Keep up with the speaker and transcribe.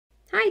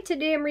Hi,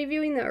 today I'm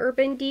reviewing the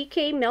Urban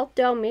Decay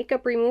Meltdown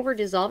Makeup Remover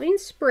Dissolving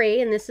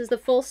Spray, and this is the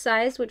full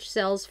size, which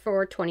sells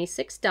for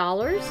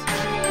 $26.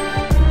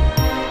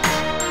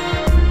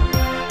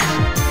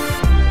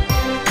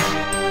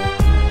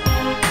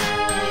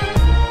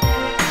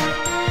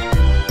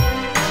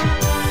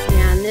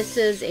 And this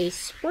is a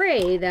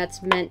spray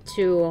that's meant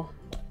to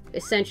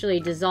essentially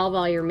dissolve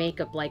all your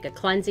makeup like a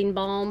cleansing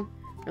balm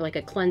or like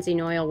a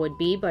cleansing oil would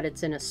be, but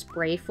it's in a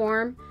spray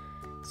form.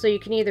 So you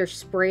can either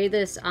spray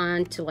this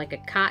onto like a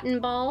cotton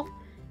ball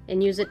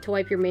and use it to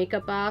wipe your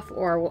makeup off,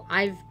 or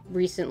I've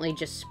recently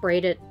just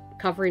sprayed it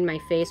covering my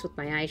face with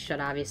my eyes shut,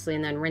 obviously,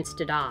 and then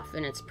rinsed it off.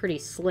 And it's pretty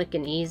slick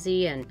and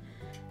easy, and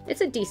it's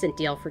a decent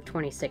deal for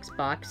 26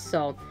 bucks.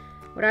 So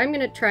what I'm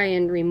going to try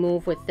and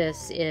remove with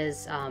this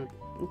is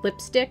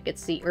lipstick.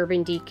 It's the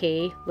Urban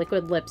Decay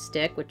liquid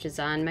lipstick, which is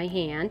on my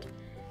hand.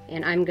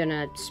 And I'm going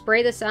to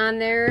spray this on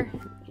there,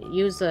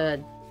 use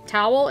a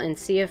towel, and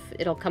see if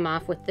it'll come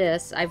off with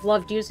this. I've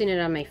loved using it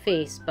on my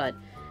face, but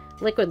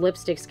liquid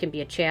lipsticks can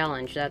be a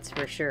challenge, that's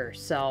for sure.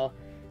 So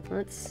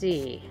let's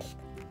see.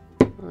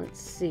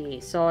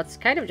 So it's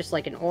kind of just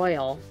like an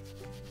oil,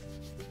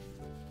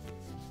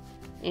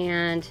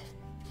 and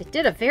it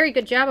did a very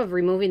good job of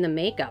removing the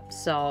makeup.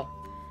 So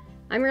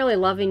I'm really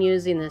loving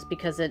using this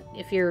because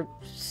if you're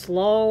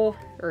slow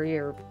or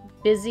you're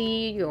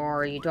busy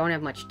or you don't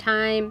have much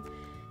time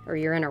or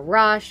you're in a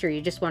rush or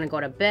you just want to go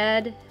to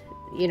bed,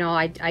 you know,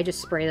 I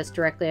just spray this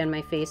directly on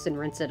my face and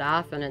rinse it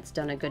off, and it's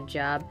done a good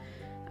job.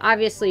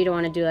 Obviously, you don't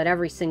want to do that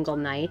every single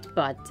night,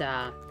 but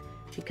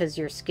because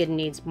your skin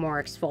needs more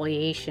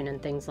exfoliation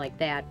and things like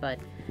that. But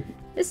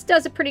this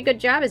does a pretty good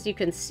job, as you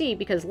can see,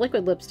 because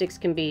liquid lipsticks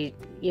can be,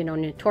 you know,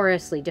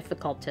 notoriously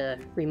difficult to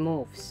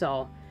remove.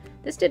 So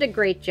this did a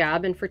great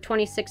job, and for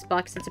 26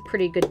 bucks, it's a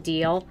pretty good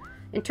deal.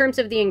 In terms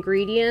of the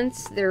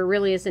ingredients, there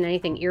really isn't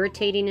anything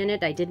irritating in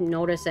it. I didn't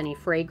notice any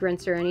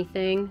fragrance or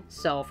anything.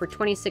 So for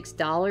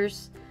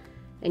 $26,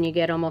 and you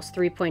get almost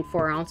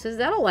 3.4 ounces,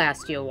 that'll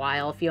last you a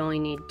while if you only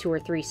need 2 or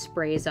 3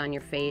 sprays on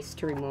your face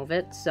to remove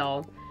it.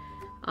 So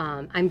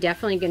I'm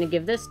definitely going to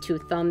give this 2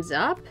 thumbs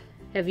up.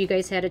 Have you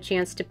guys had a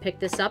chance to pick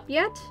this up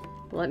yet?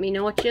 Let me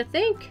know what you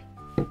think.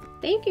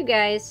 Thank you,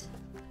 guys.